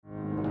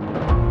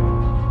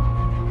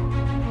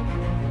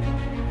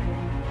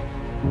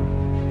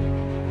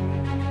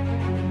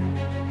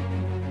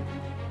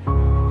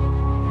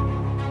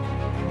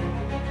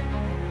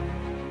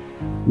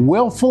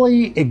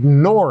Willfully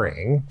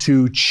ignoring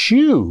to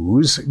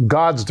choose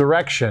God's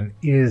direction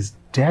is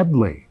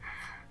deadly.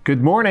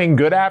 Good morning,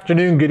 good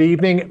afternoon, good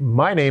evening.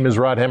 My name is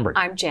Rod Hembree.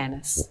 I'm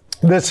Janice.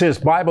 This is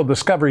Bible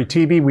Discovery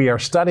TV. We are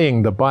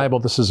studying the Bible.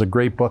 This is a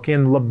great book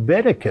in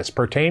Leviticus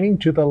pertaining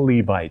to the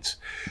Levites.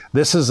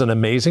 This is an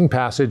amazing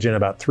passage. In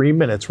about 3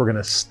 minutes, we're going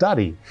to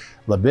study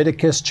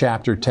Leviticus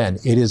chapter 10.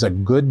 It is a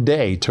good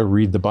day to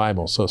read the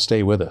Bible, so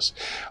stay with us.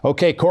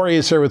 Okay, Corey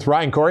is here with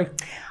Ryan. Corey?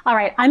 All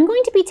right, I'm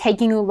going to be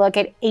taking a look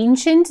at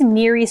ancient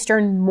Near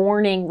Eastern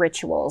mourning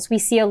rituals. We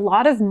see a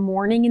lot of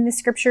mourning in the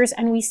scriptures,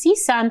 and we see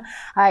some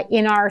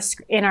in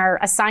our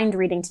assigned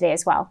reading today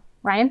as well.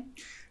 Ryan?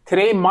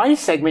 Today, my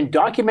segment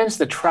documents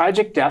the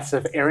tragic deaths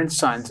of Aaron's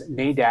sons,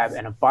 Nadab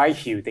and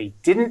Abihu. They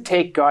didn't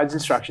take God's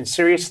instructions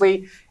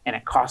seriously, and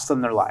it cost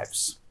them their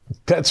lives.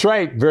 That's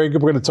right. Very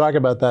good. We're going to talk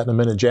about that in a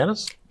minute.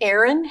 Janice?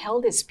 Aaron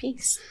held his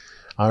peace.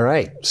 All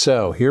right.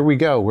 So here we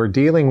go. We're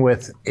dealing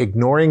with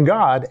ignoring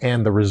God,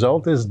 and the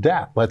result is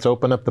death. Let's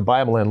open up the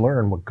Bible and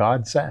learn what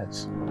God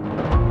says.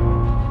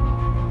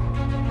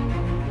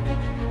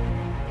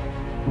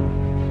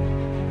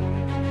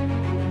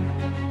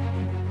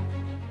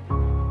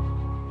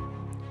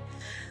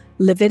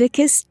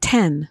 Leviticus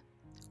 10,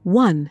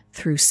 1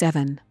 through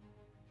 7.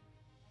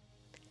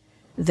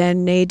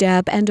 Then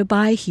Nadab and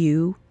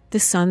Abihu,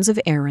 the sons of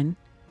Aaron,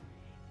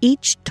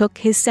 each took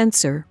his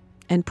censer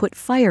and put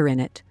fire in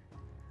it,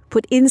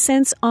 put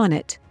incense on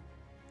it,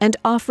 and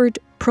offered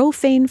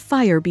profane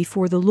fire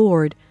before the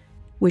Lord,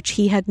 which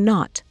he had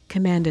not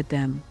commanded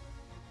them.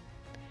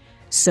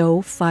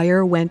 So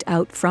fire went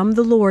out from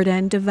the Lord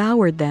and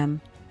devoured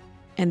them,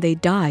 and they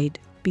died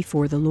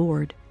before the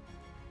Lord.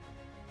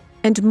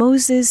 And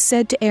Moses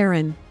said to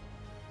Aaron,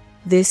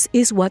 "This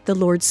is what the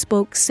Lord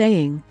spoke,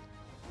 saying,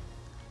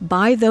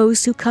 By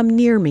those who come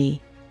near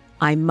me,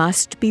 I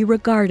must be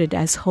regarded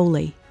as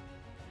holy,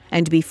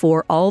 and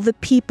before all the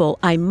people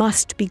I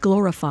must be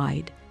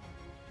glorified."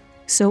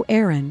 So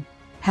Aaron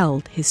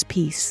held his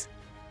peace.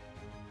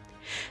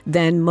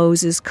 Then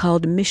Moses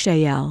called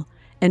Mishael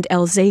and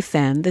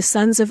Elzaphan, the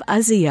sons of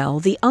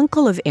Uzziel, the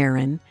uncle of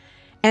Aaron,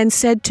 and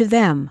said to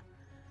them,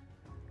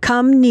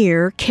 "Come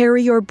near,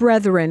 carry your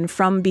brethren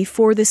from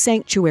before the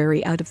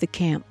sanctuary out of the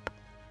camp."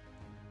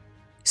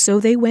 So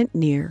they went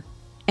near,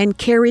 and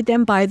carried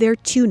them by their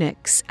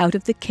tunics out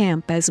of the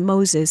camp as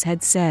Moses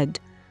had said.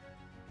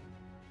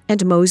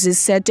 And Moses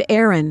said to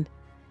Aaron,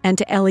 and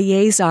to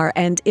Eleazar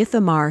and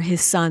Ithamar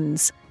his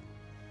sons,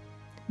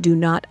 "Do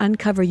not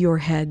uncover your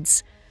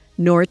heads,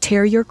 nor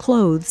tear your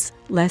clothes,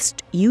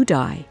 lest you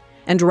die,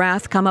 and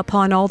wrath come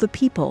upon all the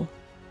people.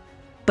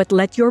 But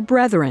let your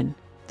brethren,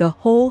 the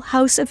whole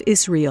house of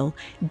Israel,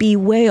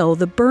 bewail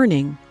the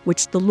burning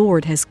which the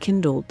Lord has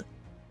kindled.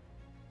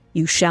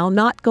 You shall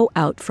not go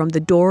out from the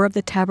door of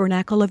the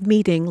tabernacle of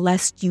meeting,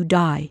 lest you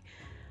die,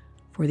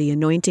 for the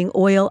anointing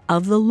oil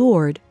of the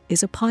Lord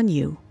is upon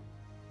you."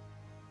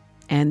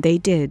 And they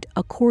did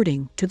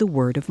according to the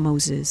word of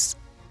Moses.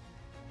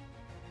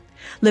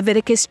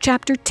 Leviticus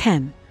chapter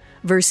 10,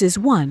 verses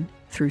 1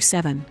 through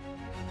 7.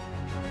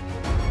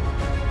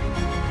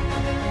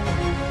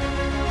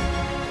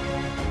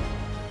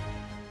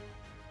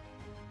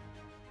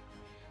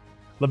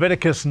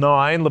 Leviticus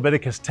 9,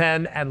 Leviticus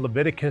 10, and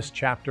Leviticus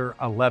chapter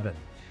 11.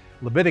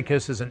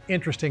 Leviticus is an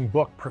interesting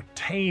book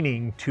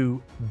pertaining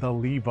to the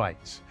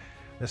Levites.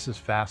 This is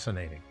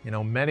fascinating. You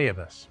know, many of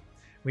us,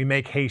 we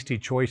make hasty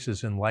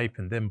choices in life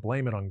and then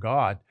blame it on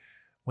God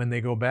when they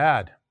go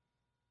bad.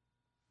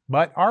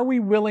 But are we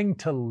willing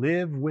to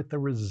live with the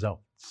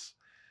results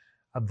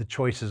of the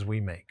choices we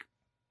make?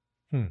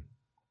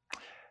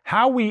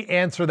 How we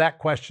answer that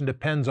question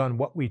depends on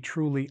what we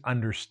truly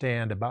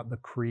understand about the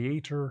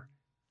Creator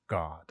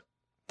God.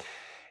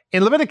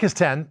 In Leviticus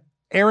 10,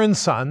 Aaron's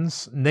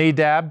sons,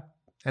 Nadab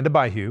and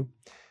Abihu,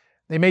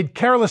 they made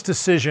careless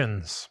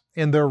decisions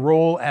in their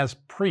role as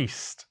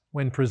priests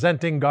when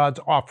presenting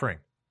God's offering.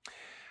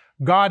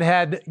 God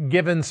had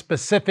given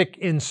specific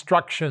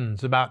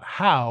instructions about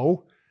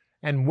how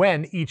and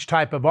when each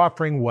type of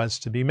offering was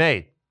to be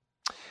made.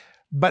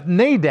 But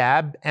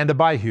Nadab and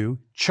Abihu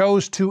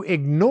chose to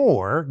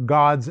ignore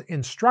God's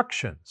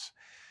instructions.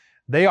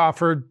 They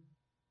offered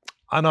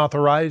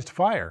unauthorized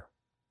fire,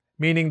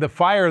 meaning the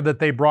fire that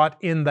they brought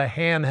in the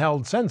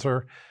handheld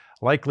censer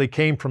likely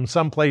came from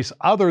someplace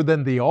other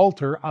than the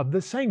altar of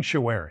the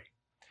sanctuary,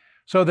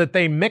 so that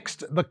they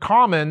mixed the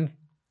common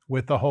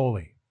with the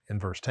holy, in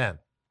verse 10.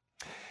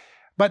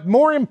 But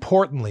more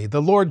importantly,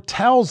 the Lord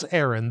tells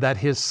Aaron that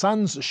his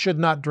sons should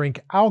not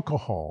drink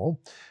alcohol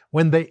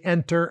when they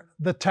enter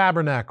the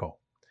tabernacle.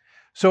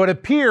 So it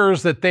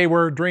appears that they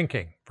were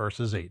drinking,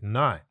 verses 8 and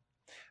 9.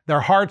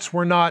 Their hearts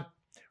were not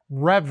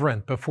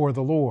reverent before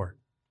the Lord.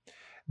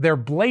 Their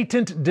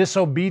blatant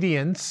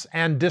disobedience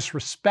and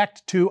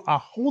disrespect to a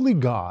holy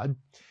God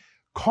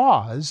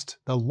caused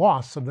the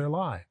loss of their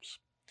lives.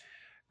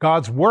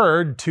 God's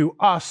word to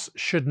us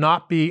should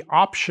not be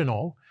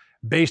optional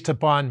based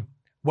upon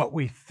what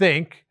we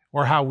think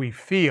or how we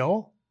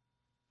feel.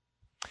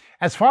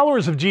 As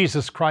followers of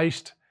Jesus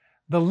Christ,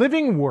 the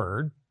living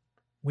word,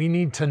 we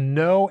need to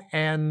know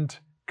and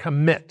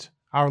commit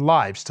our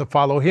lives to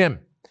follow Him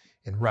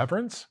in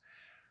reverence,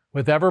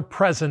 with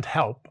ever-present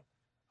help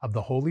of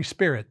the Holy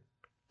Spirit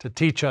to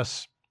teach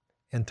us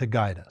and to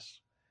guide us.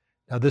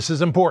 Now, this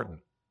is important.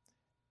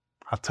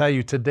 I'll tell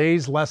you,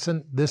 today's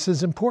lesson, this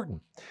is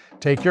important.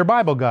 Take your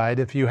Bible guide,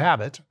 if you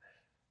have it,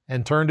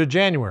 and turn to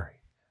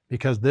January,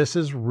 because this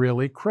is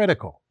really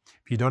critical.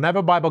 If you don't have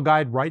a Bible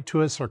guide, write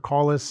to us or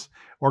call us,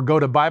 or go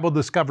to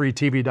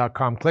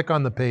BibleDiscoveryTV.com, click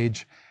on the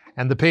page,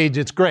 and the page,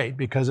 it's great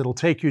because it'll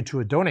take you to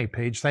a donate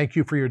page. Thank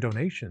you for your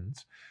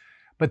donations.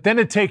 But then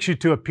it takes you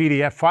to a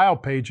PDF file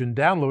page and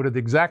download it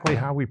exactly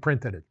how we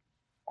printed it.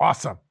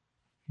 Awesome.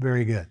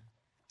 Very good.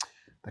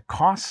 The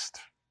cost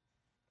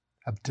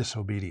of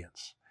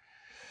disobedience.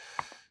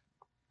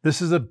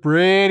 This is a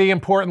pretty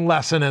important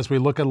lesson as we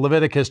look at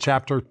Leviticus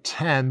chapter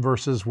 10,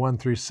 verses 1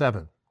 through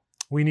 7.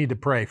 We need to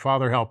pray,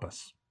 Father, help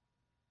us.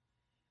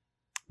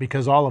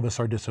 Because all of us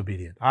are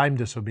disobedient. I'm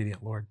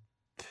disobedient, Lord.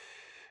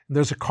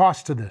 There's a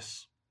cost to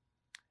this.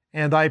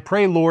 And I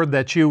pray, Lord,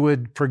 that you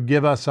would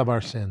forgive us of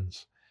our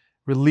sins,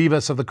 relieve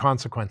us of the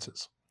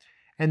consequences,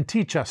 and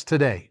teach us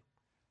today,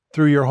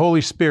 through your Holy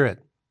Spirit,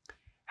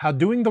 how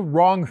doing the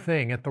wrong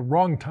thing at the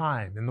wrong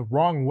time, in the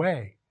wrong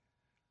way,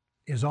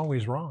 is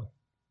always wrong.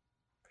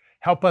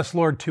 Help us,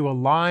 Lord, to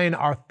align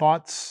our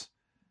thoughts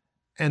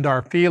and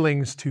our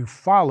feelings to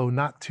follow,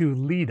 not to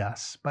lead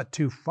us, but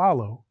to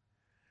follow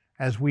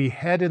as we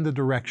head in the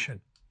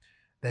direction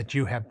that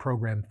you have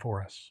programmed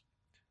for us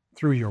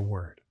through your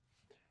word.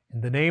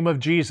 In the name of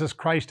Jesus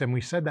Christ, and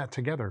we said that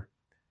together,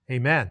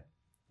 amen.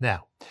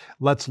 Now,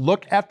 let's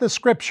look at the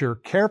scripture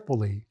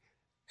carefully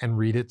and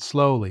read it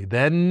slowly.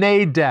 Then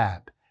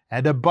Nadab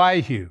and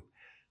Abihu,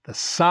 the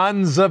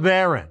sons of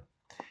Aaron,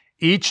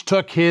 each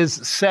took his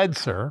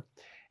censer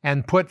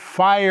and put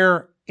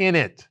fire in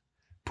it,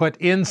 put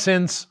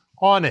incense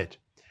on it,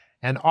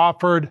 and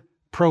offered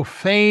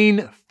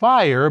profane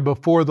fire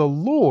before the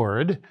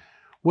Lord,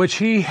 which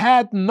he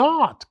had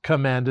not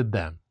commanded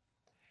them.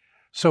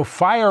 So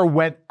fire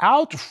went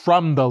out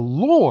from the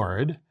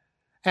Lord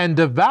and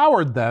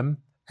devoured them,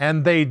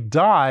 and they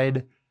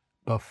died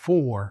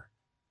before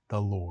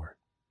the Lord.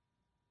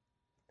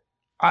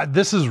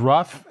 This is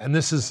rough, and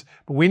but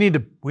we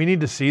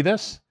need to see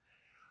this.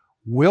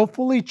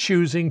 Willfully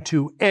choosing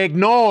to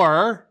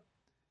ignore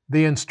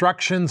the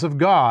instructions of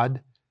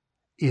God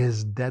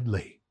is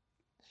deadly.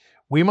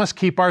 We must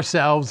keep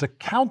ourselves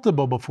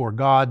accountable before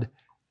God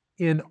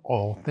in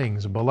all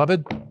things.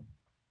 Beloved,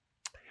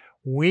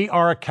 we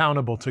are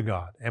accountable to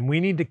God, and we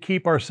need to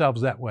keep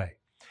ourselves that way.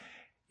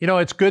 You know,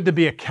 it's good to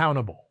be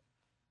accountable.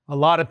 A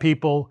lot of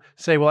people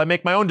say, well, I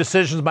make my own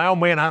decisions my own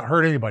way and I don't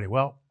hurt anybody.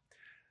 Well,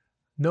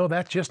 no,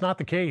 that's just not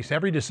the case.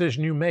 Every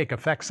decision you make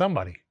affects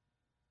somebody.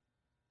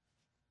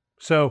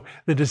 So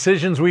the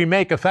decisions we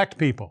make affect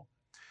people.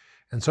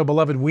 And so,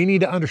 beloved, we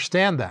need to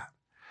understand that.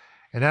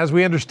 And as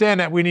we understand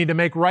that, we need to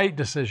make right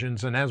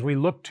decisions. And as we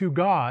look to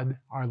God,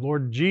 our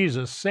Lord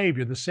Jesus,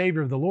 Savior, the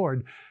Savior of the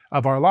Lord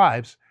of our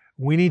lives,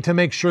 we need to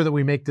make sure that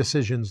we make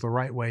decisions the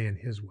right way in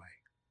His way.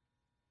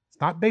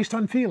 It's not based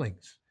on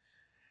feelings,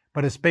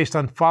 but it's based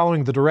on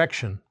following the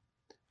direction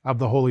of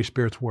the Holy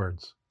Spirit's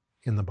words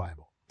in the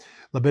Bible.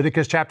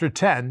 Leviticus chapter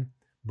 10,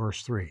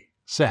 verse 3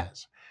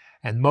 says,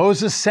 "And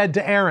Moses said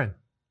to Aaron,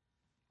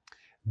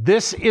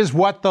 'This is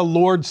what the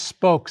Lord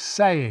spoke,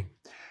 saying,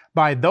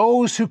 by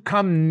those who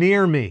come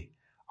near me,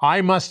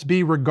 I must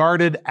be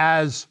regarded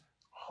as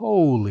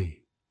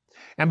holy.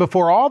 And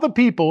before all the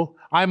people,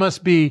 I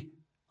must be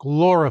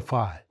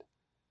glorified.'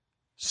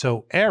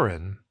 So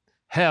Aaron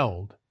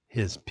held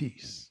his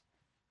peace."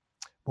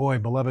 Boy,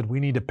 beloved, we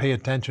need to pay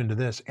attention to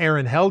this.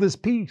 Aaron held his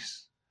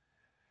peace.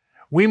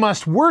 We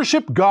must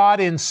worship God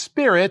in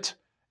spirit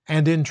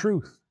and in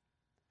truth,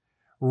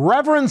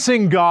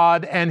 reverencing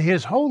God and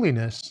His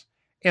holiness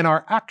in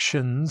our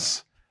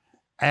actions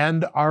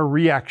and our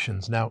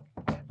reactions. Now,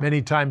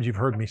 many times you've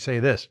heard me say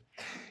this.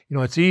 You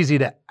know, it's easy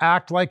to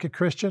act like a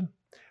Christian,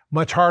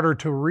 much harder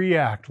to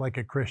react like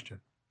a Christian.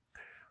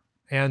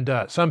 And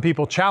some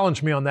people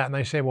challenge me on that, and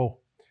they say,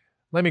 well,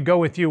 let me go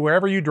with you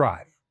wherever you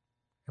drive,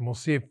 and we'll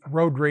see if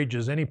road rage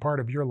is any part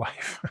of your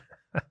life.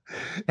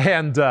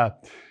 And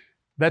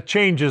that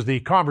changes the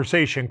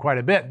conversation quite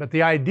a bit. But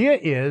the idea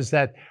is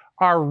that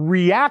our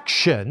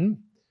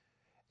reaction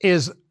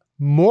is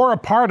more a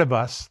part of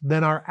us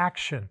than our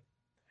action.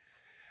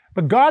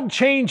 But God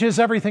changes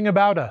everything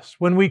about us.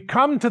 When we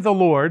come to the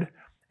Lord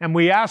and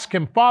we ask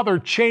Him, Father,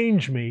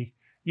 change me,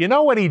 you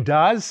know what He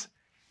does?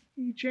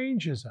 He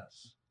changes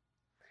us.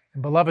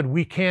 And beloved,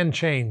 we can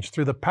change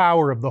through the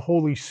power of the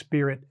Holy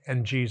Spirit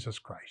and Jesus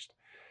Christ.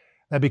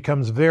 That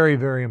becomes very,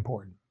 very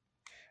important.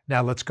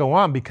 Now let's go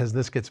on, because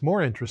this gets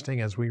more interesting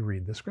as we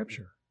read the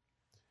scripture.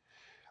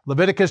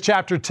 Leviticus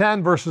chapter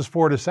 10, verses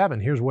 4 to 7.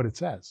 Here's what it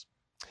says.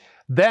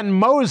 "Then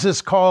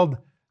Moses called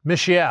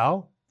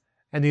Mishael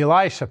and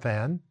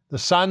Elishaphan, the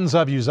sons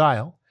of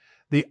Uzziel,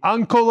 the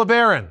uncle of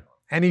Aaron,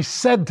 and he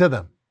said to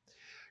them,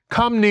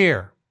 'Come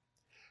near,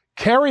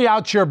 carry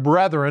out your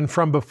brethren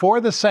from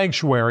before the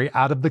sanctuary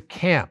out of the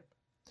camp.'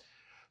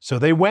 So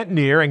they went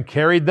near and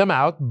carried them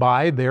out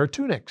by their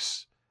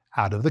tunics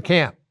out of the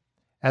camp.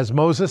 as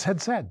Moses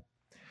had said.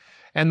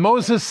 And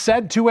Moses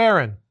said to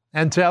Aaron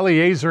and to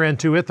Eleazar and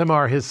to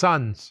Ithamar his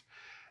sons,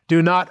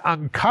 "Do not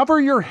uncover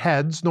your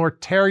heads nor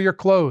tear your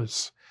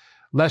clothes,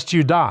 lest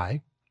you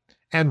die,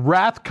 and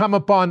wrath come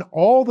upon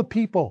all the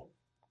people.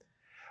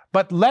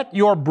 But let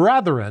your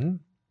brethren,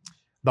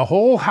 the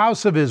whole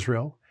house of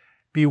Israel,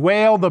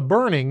 bewail the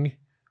burning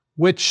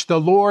which the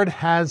Lord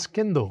has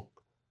kindled.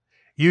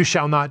 You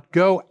shall not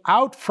go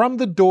out from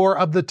the door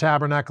of the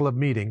tabernacle of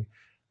meeting,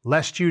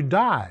 lest you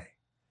die,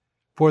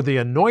 for the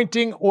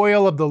anointing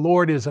oil of the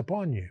Lord is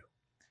upon you."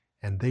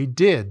 And they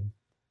did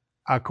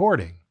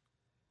according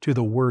to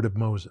the word of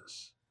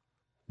Moses.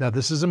 Now,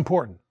 this is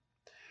important.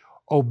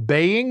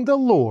 Obeying the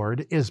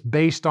Lord is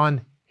based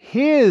on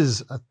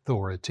His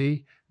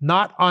authority,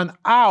 not on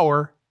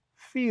our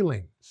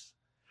feelings.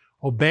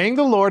 Obeying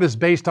the Lord is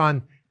based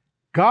on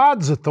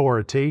God's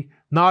authority,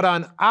 not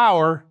on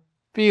our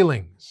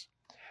feelings.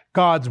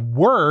 God's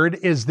word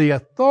is the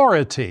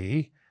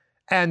authority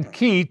and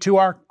key to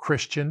our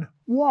Christian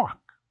walk.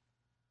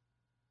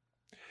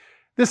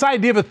 This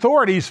idea of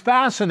authority is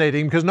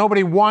fascinating because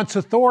nobody wants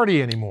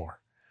authority anymore.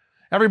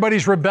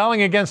 Everybody's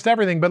rebelling against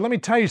everything. But let me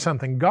tell you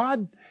something.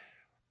 God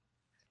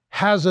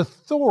has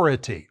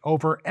authority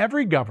over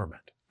every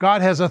government.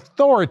 God has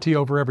authority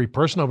over every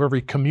person, over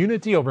every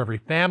community, over every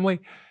family,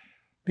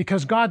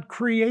 because God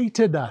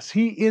created us.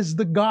 He is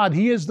the God.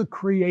 He is the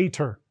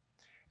creator.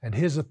 And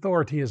His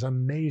authority is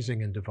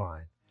amazing and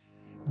divine.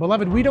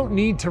 Beloved, we don't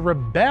need to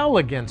rebel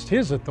against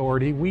His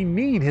authority. We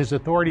need His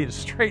authority to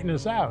straighten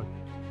us out.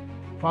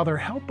 Father,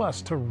 help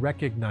us to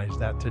recognize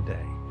that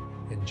today.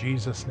 In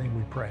Jesus' name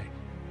we pray.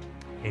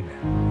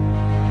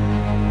 Amen.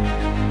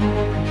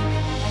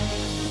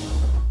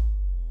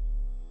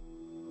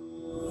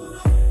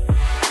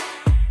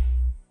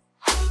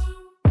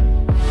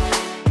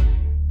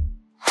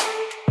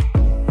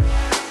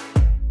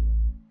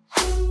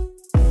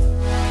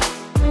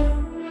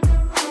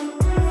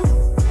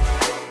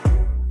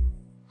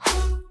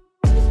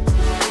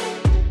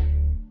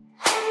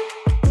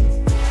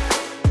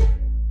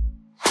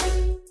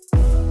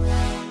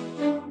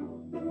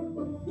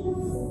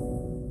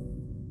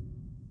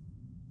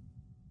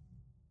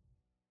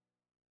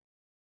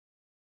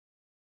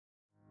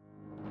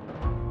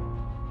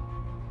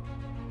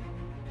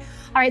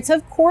 All right, so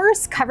of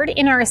course, covered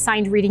in our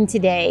assigned reading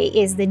today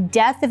is the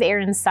death of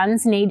Aaron's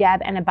sons,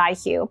 Nadab and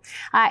Abihu.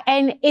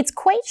 And it's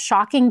quite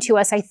shocking to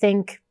us, I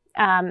think,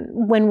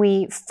 when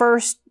we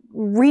first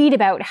read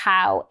about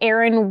how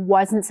Aaron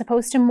wasn't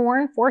supposed to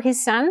mourn for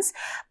his sons.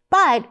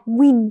 But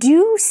we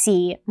do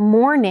see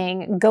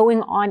mourning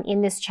going on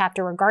in this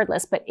chapter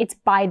regardless, but it's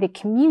by the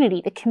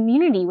community. The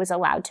community was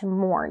allowed to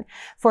mourn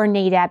for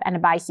Nadab and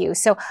Abihu.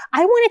 So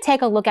I want to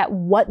take a look at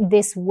what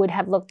this would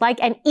have looked like.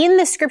 And in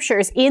the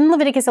scriptures, in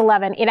Leviticus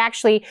 11, it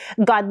actually,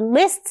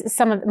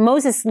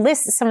 Moses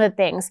lists some of the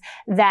things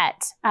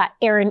that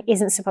Aaron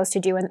isn't supposed to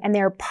do, and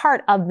they're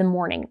part of the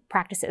mourning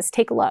practices.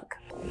 Take a look.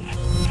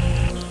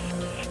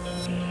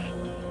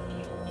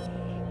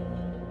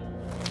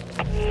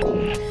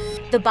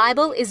 The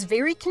Bible is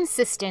very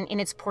consistent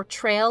in its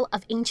portrayal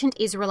of ancient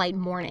Israelite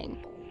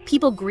mourning.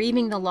 People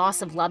grieving the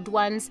loss of loved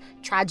ones,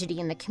 tragedy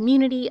in the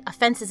community,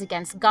 offenses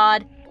against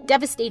God,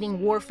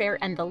 devastating warfare,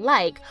 and the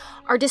like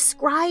are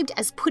described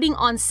as putting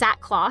on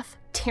sackcloth,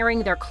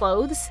 tearing their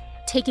clothes,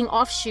 taking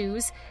off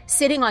shoes,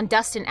 sitting on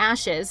dust and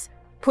ashes,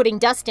 putting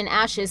dust and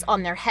ashes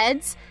on their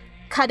heads,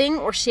 cutting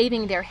or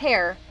shaving their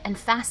hair, and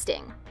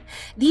fasting.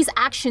 These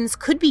actions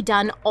could be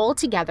done all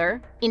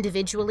together,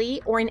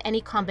 individually, or in any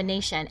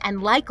combination,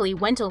 and likely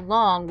went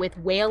along with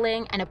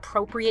wailing and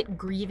appropriate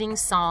grieving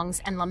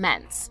songs and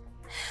laments.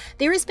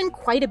 There has been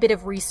quite a bit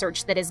of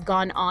research that has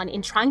gone on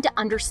in trying to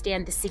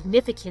understand the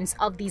significance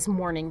of these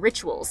mourning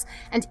rituals,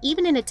 and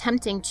even in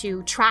attempting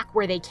to track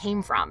where they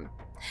came from.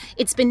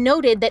 It's been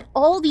noted that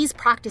all these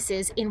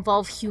practices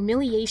involve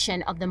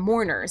humiliation of the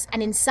mourners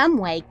and in some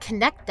way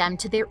connect them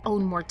to their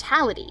own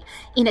mortality,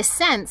 in a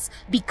sense,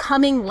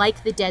 becoming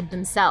like the dead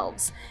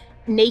themselves,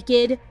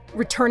 naked,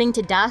 returning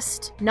to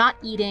dust, not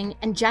eating,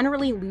 and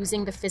generally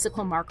losing the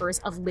physical markers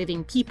of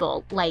living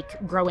people,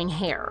 like growing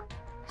hair.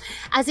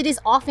 As it is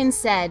often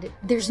said,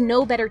 there's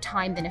no better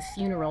time than a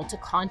funeral to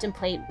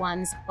contemplate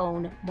one's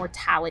own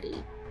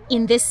mortality.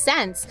 In this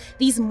sense,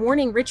 these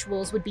mourning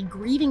rituals would be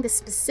grieving the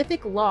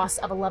specific loss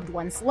of a loved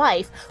one's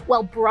life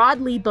while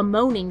broadly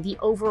bemoaning the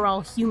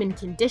overall human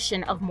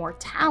condition of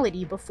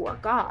mortality before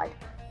God.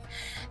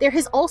 There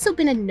has also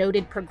been a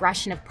noted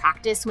progression of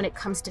practice when it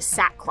comes to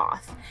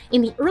sackcloth.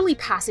 In the early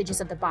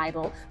passages of the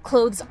Bible,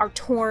 clothes are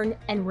torn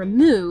and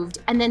removed,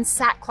 and then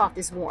sackcloth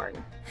is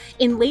worn.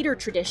 In later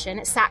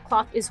tradition,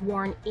 sackcloth is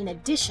worn in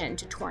addition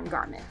to torn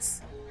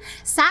garments.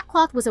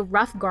 Sackcloth was a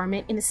rough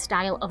garment in the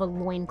style of a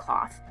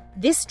loincloth.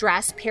 This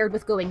dress, paired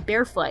with going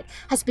barefoot,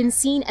 has been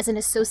seen as an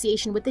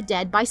association with the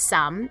dead by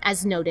some,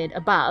 as noted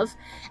above,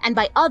 and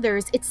by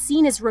others, it's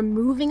seen as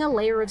removing a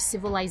layer of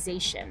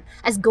civilization,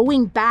 as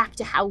going back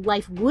to how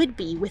life would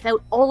be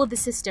without all of the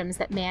systems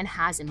that man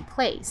has in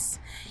place.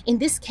 In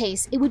this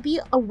case, it would be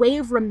a way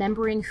of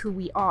remembering who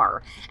we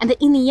are, and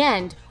that in the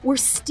end, we're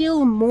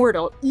still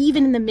mortal,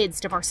 even in the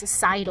midst of our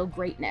societal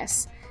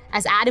greatness.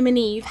 As Adam and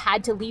Eve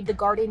had to leave the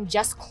garden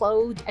just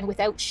clothed and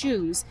without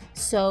shoes,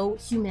 so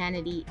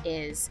humanity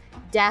is.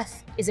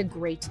 Death is a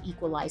great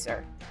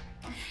equalizer.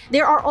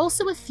 There are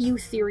also a few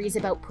theories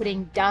about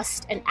putting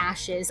dust and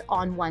ashes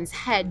on one's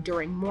head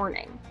during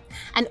mourning.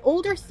 An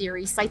older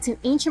theory cites an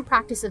ancient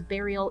practice of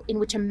burial in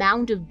which a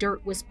mound of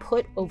dirt was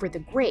put over the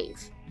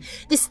grave.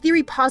 This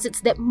theory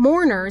posits that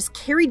mourners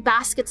carried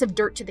baskets of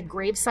dirt to the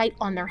gravesite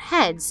on their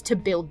heads to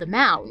build the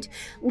mound,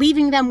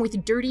 leaving them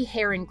with dirty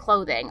hair and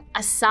clothing,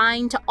 a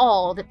sign to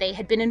all that they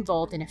had been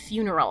involved in a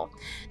funeral.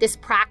 This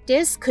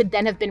practice could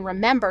then have been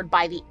remembered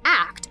by the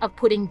act of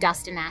putting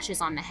dust and ashes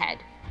on the head.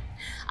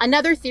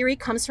 Another theory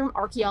comes from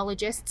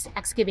archaeologists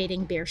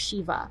excavating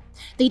Beersheba.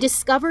 They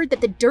discovered that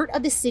the dirt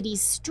of the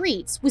city's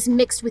streets was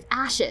mixed with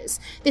ashes.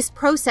 This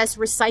process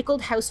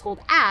recycled household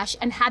ash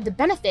and had the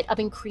benefit of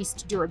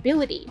increased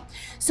durability.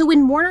 So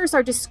when mourners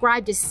are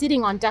described as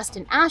sitting on dust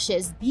and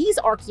ashes, these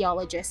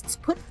archaeologists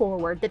put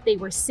forward that they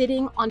were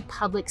sitting on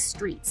public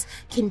streets,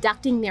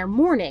 conducting their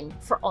mourning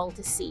for all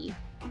to see.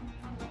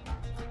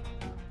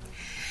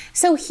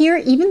 So here,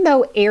 even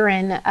though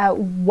Aaron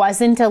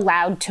wasn't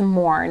allowed to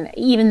mourn,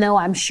 even though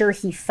I'm sure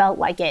he felt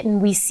like it,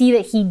 and we see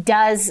that he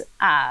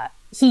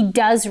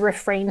does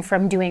refrain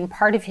from doing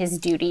part of his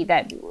duty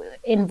that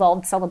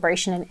involved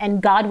celebration,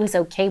 and God was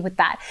okay with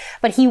that.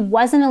 But he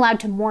wasn't allowed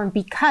to mourn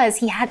because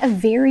he had a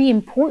very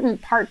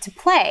important part to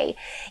play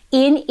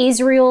in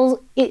Israel's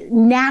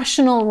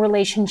national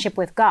relationship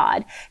with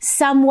God.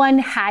 Someone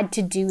had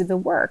to do the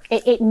work.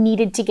 It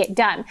needed to get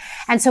done.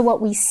 And so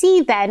what we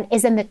see then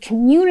is then the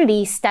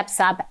community steps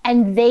up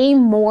and they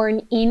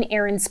mourn in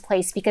Aaron's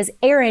place because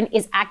Aaron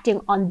is acting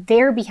on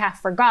their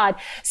behalf for God.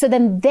 So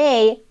then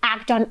they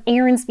act on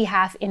Aaron's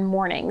behalf in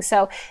mourning.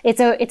 So it's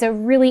a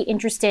really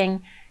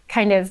interesting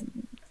kind of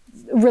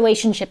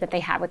relationship that they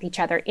have with each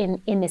other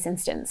in this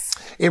instance.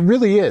 It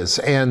really is,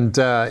 and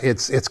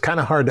it's kind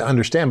of hard to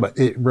understand. But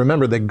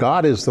remember that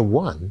God is the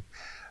one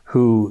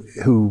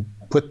who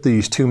put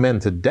these two men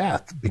to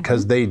death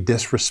because they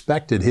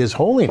disrespected His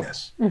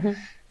holiness,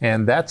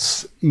 and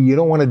you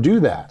don't want to do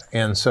that.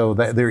 And so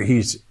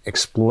He's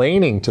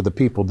explaining to the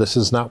people, this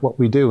is not what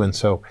we do. And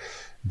so,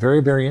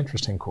 very, very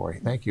interesting, Corey.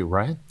 Thank you,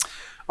 Ryan.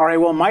 All right,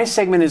 well, my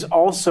segment is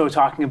also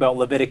talking about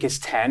Leviticus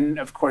 10.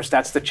 Of course,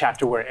 that's the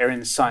chapter where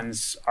Aaron's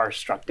sons are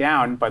struck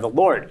down by the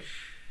Lord.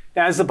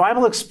 Now, as the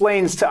Bible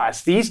explains to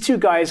us, these two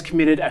guys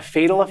committed a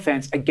fatal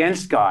offense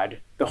against God,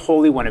 the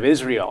Holy One of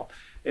Israel.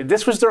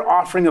 This was their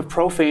offering of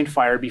profane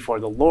fire before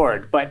the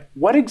Lord. But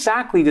what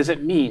exactly does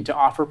it mean to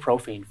offer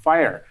profane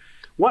fire?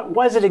 What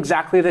was it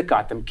exactly that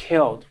got them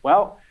killed?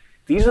 Well,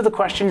 these are the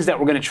questions that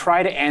we're going to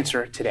try to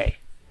answer today.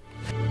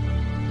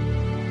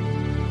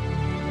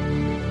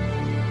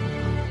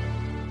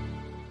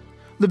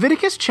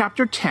 Leviticus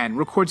chapter 10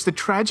 records the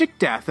tragic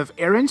death of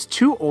Aaron's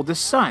two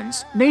oldest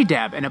sons,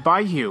 Nadab and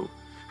Abihu,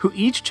 who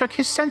each took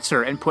his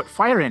censer and put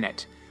fire in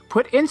it,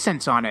 put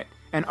incense on it,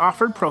 and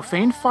offered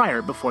profane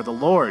fire before the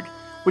Lord,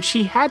 which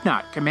he had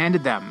not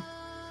commanded them.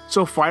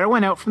 So fire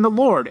went out from the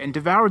Lord and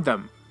devoured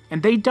them,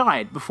 and they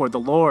died before the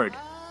Lord.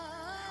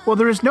 While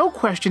there is no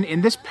question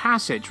in this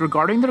passage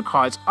regarding the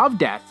cause of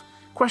death,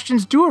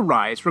 questions do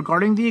arise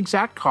regarding the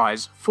exact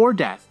cause for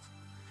death.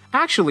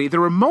 Actually, there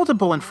were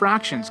multiple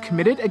infractions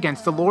committed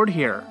against the Lord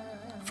here.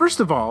 First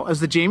of all, as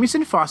the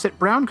Jamieson Fawcett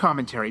Brown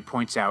commentary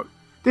points out,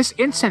 this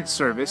incense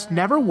service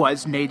never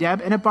was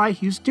Nadab and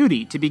Abihu's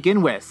duty to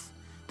begin with.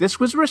 This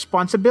was a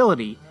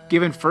responsibility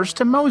given first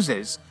to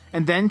Moses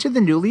and then to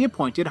the newly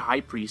appointed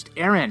high priest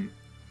Aaron.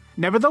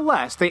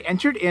 Nevertheless, they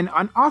entered in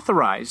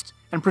unauthorized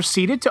and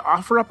proceeded to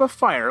offer up a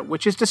fire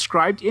which is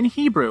described in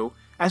Hebrew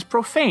as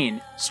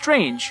profane,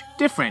 strange,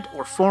 different,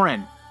 or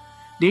foreign.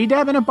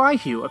 Nadab and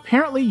Abihu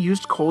apparently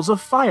used coals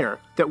of fire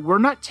that were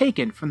not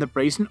taken from the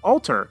brazen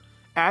altar,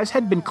 as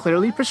had been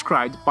clearly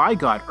prescribed by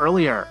God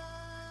earlier.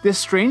 This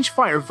strange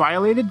fire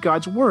violated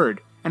God's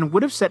word and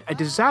would have set a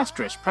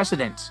disastrous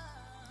precedent.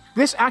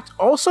 This act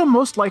also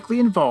most likely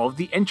involved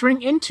the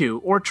entering into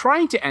or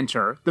trying to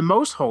enter the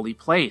most holy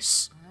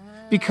place.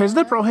 Because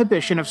the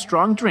prohibition of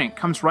strong drink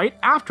comes right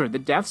after the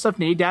deaths of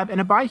Nadab and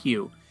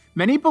Abihu,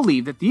 many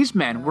believe that these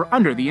men were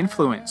under the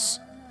influence.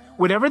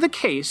 Whatever the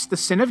case, the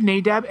sin of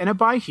Nadab and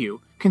Abihu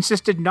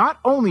consisted not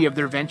only of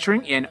their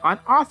venturing in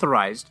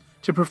unauthorized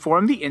to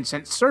perform the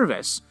incense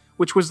service,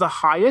 which was the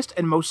highest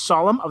and most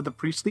solemn of the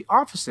priestly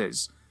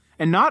offices,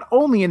 and not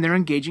only in their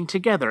engaging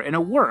together in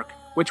a work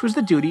which was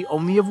the duty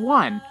only of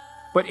one,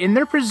 but in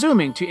their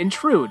presuming to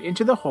intrude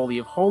into the Holy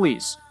of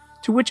Holies,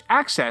 to which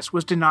access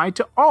was denied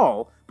to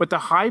all but the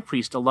high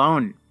priest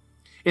alone.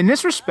 In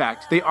this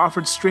respect, they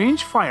offered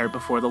strange fire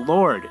before the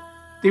Lord.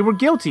 They were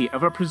guilty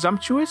of a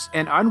presumptuous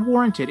and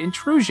unwarranted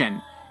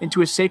intrusion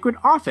into a sacred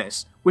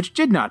office which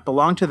did not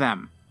belong to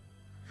them.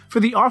 For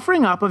the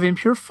offering up of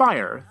impure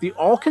fire, the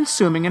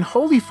all-consuming and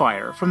holy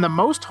fire from the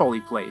most holy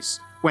place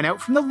went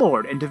out from the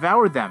Lord and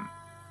devoured them,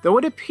 though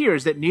it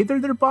appears that neither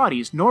their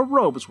bodies nor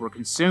robes were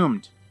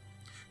consumed.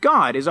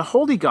 God is a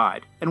holy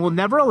God and will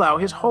never allow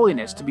his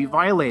holiness to be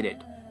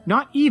violated,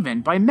 not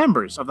even by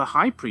members of the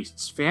high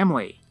priest's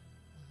family.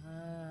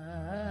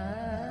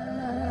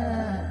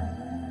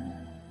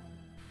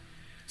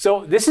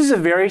 So this is a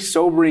very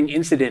sobering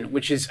incident,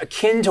 which is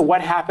akin to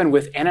what happened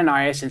with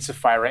Ananias and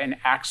Sapphira in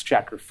Acts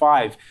chapter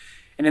 5.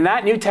 And in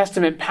that New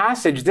Testament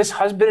passage, this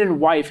husband and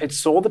wife had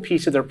sold a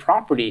piece of their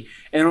property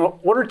in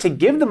order to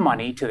give the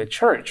money to the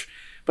church.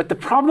 But the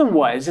problem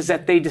is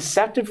that they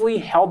deceptively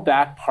held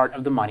back part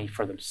of the money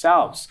for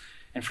themselves.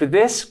 And for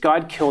this,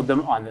 God killed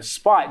them on the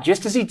spot,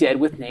 just as he did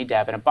with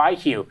Nadab and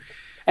Abihu.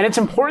 And it's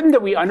important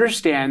that we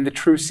understand the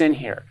true sin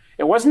here.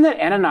 It wasn't that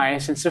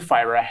Ananias and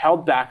Sapphira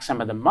held back some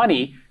of the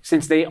money,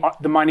 since the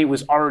money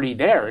was already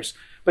theirs,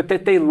 but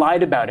that they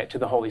lied about it to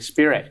the Holy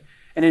Spirit.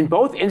 And in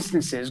both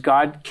instances,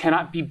 God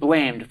cannot be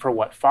blamed for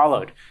what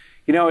followed.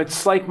 You know,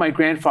 it's like my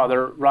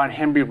grandfather, Ron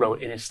Henry,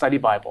 wrote in his study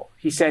Bible.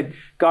 He said,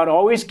 God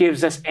always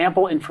gives us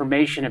ample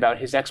information about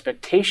his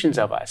expectations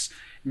of us.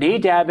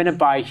 Nadab and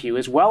Abihu,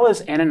 as well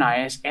as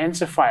Ananias and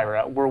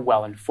Sapphira, were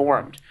well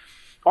informed.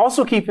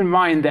 Also keep in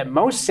mind that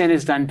most sin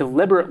is done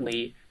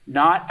deliberately,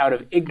 not out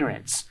of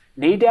ignorance.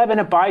 Nadab and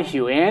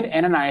Abihu and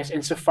Ananias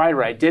and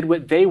Sapphira did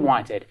what they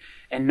wanted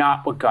and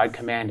not what God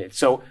commanded.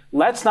 So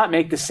let's not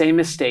make the same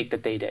mistake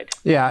that they did.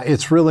 Yeah,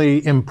 it's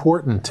really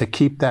important to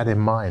keep that in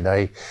mind.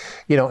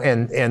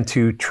 And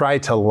to try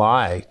to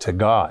lie to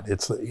God.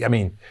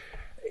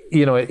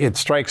 It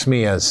strikes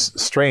me as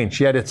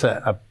strange, yet it's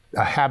a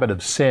habit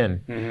of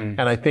sin. Mm-hmm.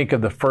 And I think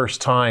of the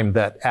first time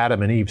that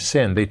Adam and Eve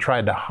sinned, they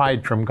tried to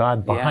hide from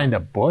God behind a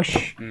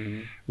bush.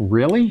 Mm-hmm.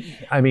 Really?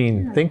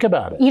 Think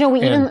about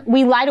it.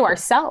 We lie to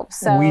ourselves.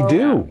 So. We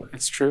do. Yeah,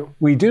 it's true.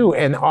 We do.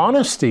 And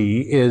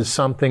honesty is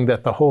something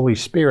that the Holy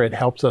Spirit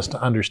helps us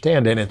to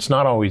understand. And it's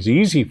not always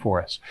easy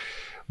for us.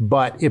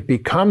 But it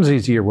becomes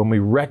easier when we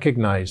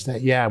recognize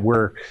that,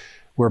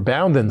 we're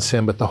bound in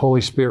sin, but the Holy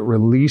Spirit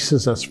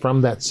releases us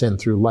from that sin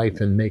through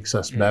life and makes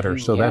us better.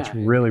 So that's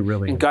really,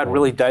 really important. God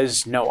really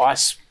does know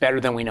us better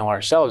than we know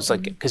ourselves.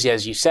 Because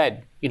as you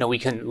said, we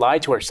can lie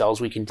to ourselves,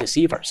 we can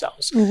deceive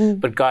ourselves,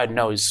 but God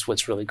knows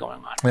what's really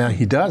going on. Yeah,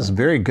 he does.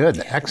 Very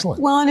good.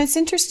 Excellent. Well, and it's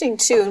interesting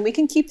too, and we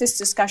can keep this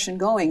discussion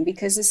going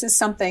because this is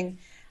something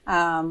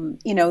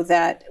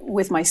that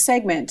with my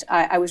segment,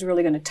 I was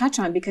really going to touch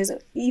on because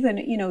even,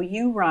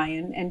 you,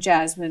 Ryan, and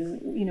Jasmine,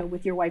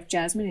 with your wife,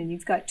 Jasmine, and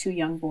you've got 2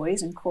 young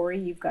boys, and Corey,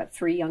 you've got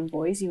 3 young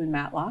boys, you and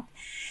Matlock,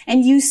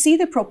 and you see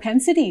the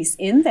propensities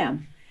in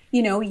them.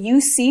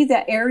 You see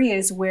the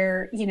areas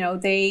where,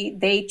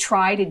 they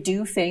try to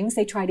do things,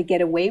 they try to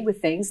get away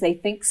with things, they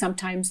think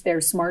sometimes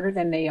they're smarter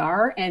than they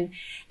are, and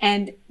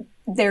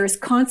there's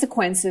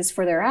consequences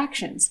for their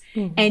actions.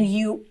 Mm-hmm.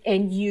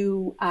 And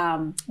you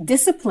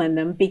discipline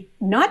them,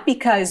 not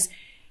because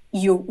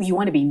you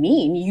want to be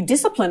mean. You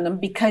discipline them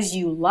because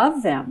you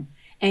love them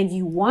and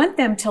you want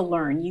them to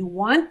learn. You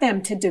want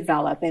them to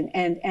develop.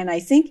 And I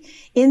think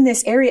in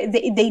this area,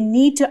 they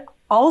need to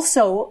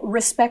also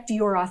respect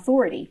your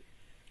authority.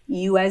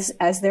 You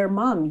as their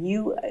mom,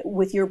 you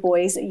with your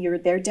boys, you're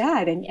their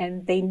dad,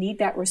 and they need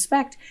that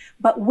respect.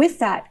 But with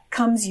that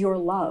comes your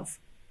love.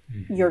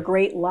 Your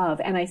great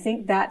love. And I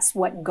think that's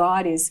what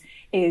God is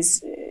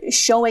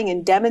showing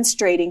and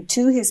demonstrating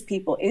to his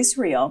people,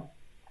 Israel,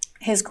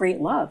 his great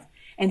love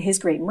and his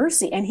great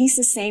mercy. And he's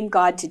the same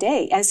God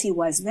today as he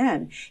was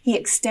then. He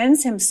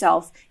extends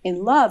himself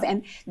in love.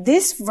 And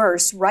this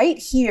verse right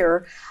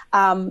here,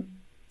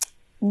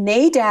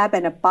 Nadab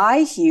and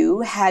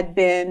Abihu had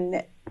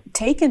been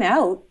taken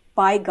out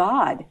by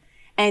God.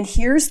 And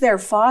here's their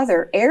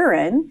father,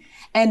 Aaron.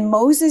 And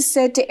Moses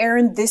said to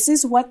Aaron, this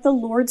is what the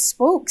Lord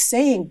spoke,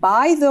 saying,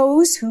 by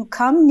those who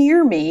come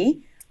near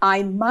me,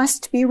 I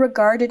must be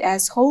regarded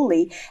as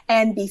holy,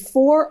 and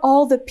before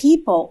all the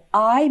people,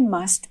 I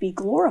must be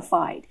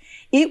glorified.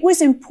 It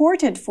was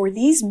important for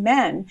these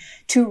men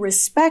to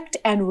respect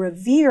and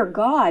revere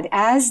God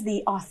as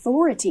the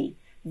authority.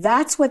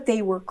 That's what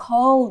they were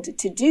called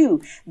to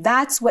do.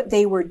 That's what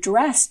they were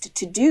dressed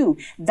to do.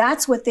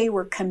 That's what they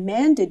were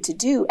commanded to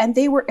do. And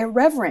they were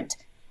irreverent.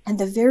 And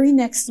the very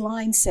next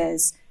line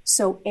says,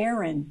 so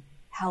Aaron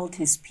held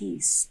his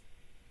peace.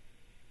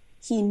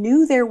 He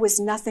knew there was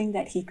nothing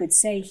that he could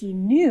say. He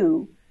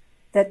knew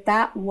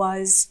that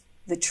was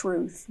the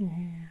truth.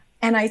 Mm-hmm.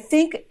 And I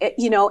think,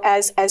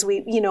 as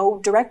we,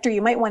 Director,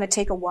 you might want to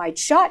take a wide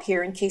shot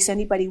here in case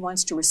anybody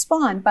wants to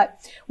respond, but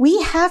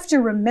we have to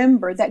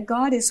remember that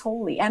God is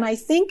holy. And I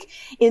think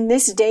in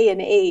this day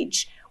and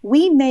age,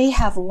 we may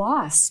have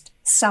lost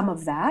some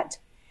of that.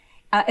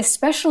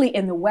 Especially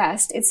in the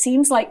West, it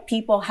seems like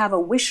people have a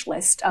wish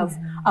list of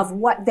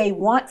what they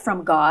want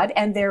from God,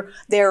 and they're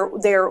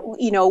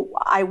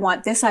I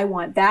want this, I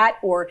want that,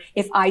 or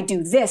if I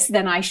do this,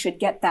 then I should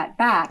get that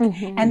back.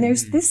 Mm-hmm. And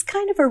there's this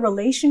kind of a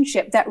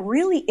relationship that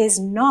really is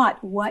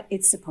not what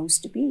it's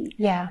supposed to be.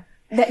 Yeah.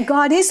 That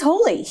God is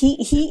holy.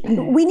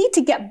 We need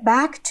to get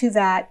back to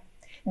that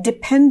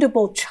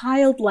dependable,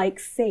 childlike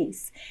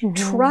faith,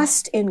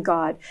 trust in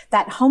God,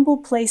 that humble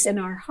place in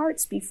our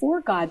hearts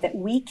before God that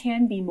we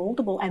can be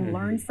moldable and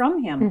learn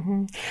from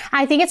Him.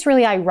 I think it's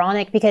really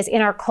ironic because in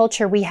our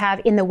culture, we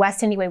have, in the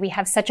West anyway, we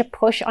have such a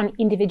push on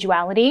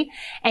individuality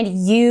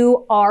and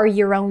you are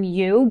your own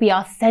you, be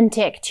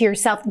authentic to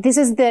yourself. This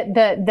is the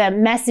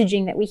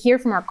messaging that we hear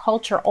from our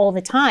culture all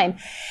the time.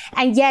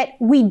 And yet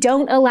we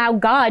don't allow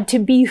God to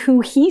be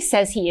who He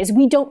says He is.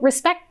 We don't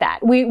respect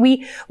that.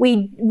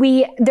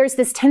 There's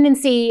this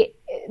tendency,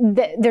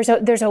 there's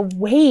a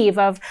wave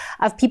of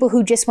people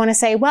who just want to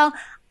say, well,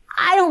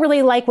 I don't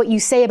really like what you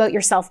say about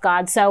yourself,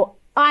 God, so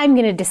I'm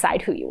going to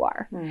decide who you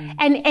are.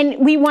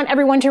 And we want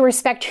everyone to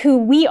respect who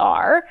we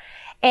are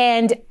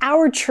and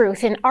our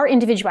truth and our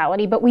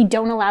individuality, but we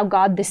don't allow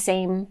God the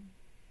same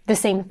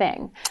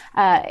thing.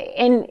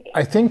 And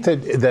I think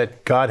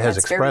that God has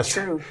expressed.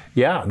 Very true.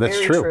 Yeah, that's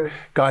Very true. true.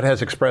 God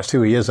has expressed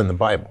who He is in the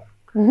Bible.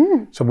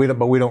 So we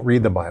don't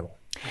read the Bible.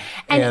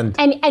 And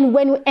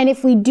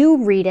if we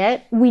do read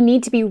it, we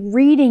need to be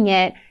reading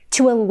it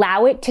to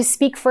allow it to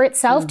speak for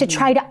itself, to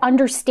try to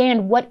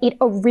understand what it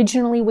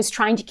originally was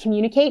trying to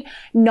communicate,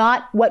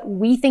 not what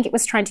we think it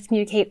was trying to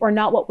communicate or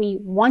not what we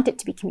want it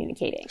to be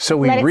communicating. So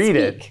we read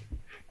it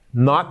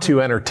not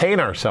to entertain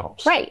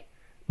ourselves. Right.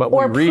 But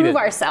or we read prove it.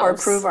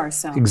 ourselves. Or prove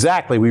ourselves.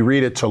 Exactly. We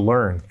read it to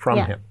learn from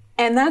Him.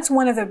 And that's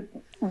one of the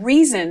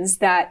reasons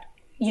that,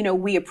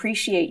 we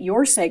appreciate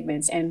your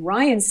segments and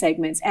Ryan's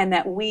segments, and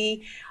that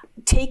we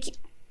take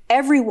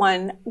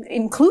everyone,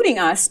 including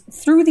us,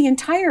 through the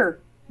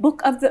entire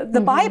book of the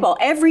Bible,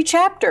 every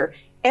chapter,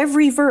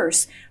 every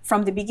verse,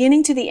 from the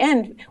beginning to the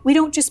end. We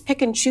don't just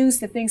pick and choose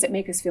the things that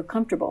make us feel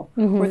comfortable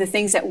or the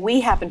things that we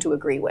happen to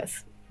agree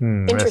with.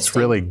 That's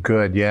really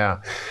good,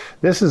 yeah.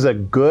 This is a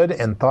good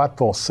and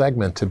thoughtful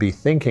segment to be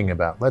thinking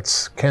about.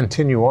 Let's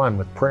continue on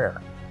with prayer.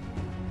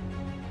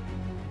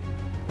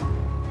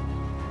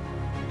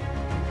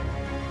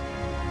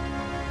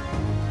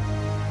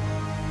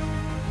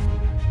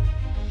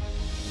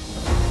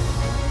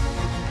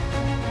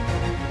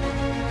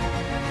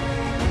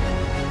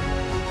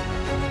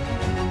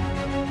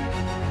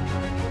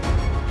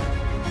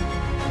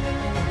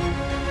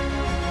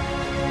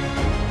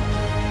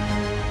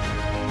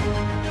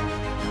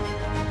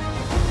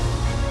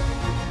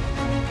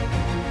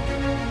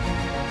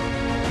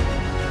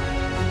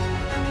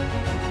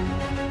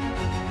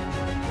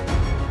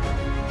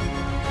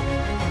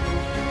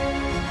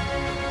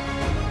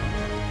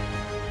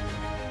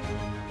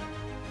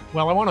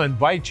 Well, I want to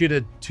invite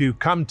you to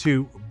come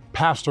to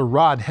Pastor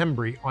Rod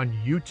Hembry on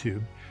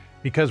YouTube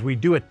because we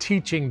do a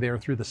teaching there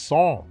through the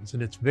Psalms,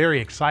 and it's very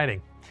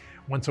exciting.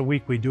 Once a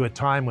week, we do a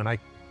time when I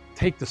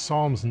take the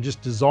Psalms and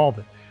just dissolve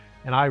it,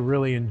 and I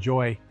really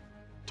enjoy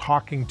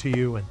talking to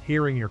you and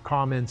hearing your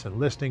comments and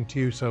listening to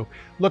you. So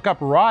look up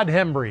Rod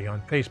Hembry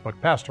on Facebook,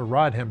 Pastor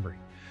Rod Hembry.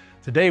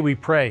 Today we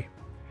pray,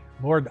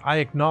 Lord, I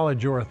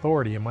acknowledge your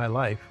authority in my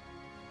life,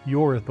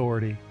 your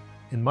authority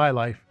in my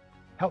life.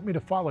 Help me to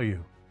follow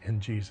you. In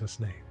Jesus'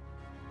 name.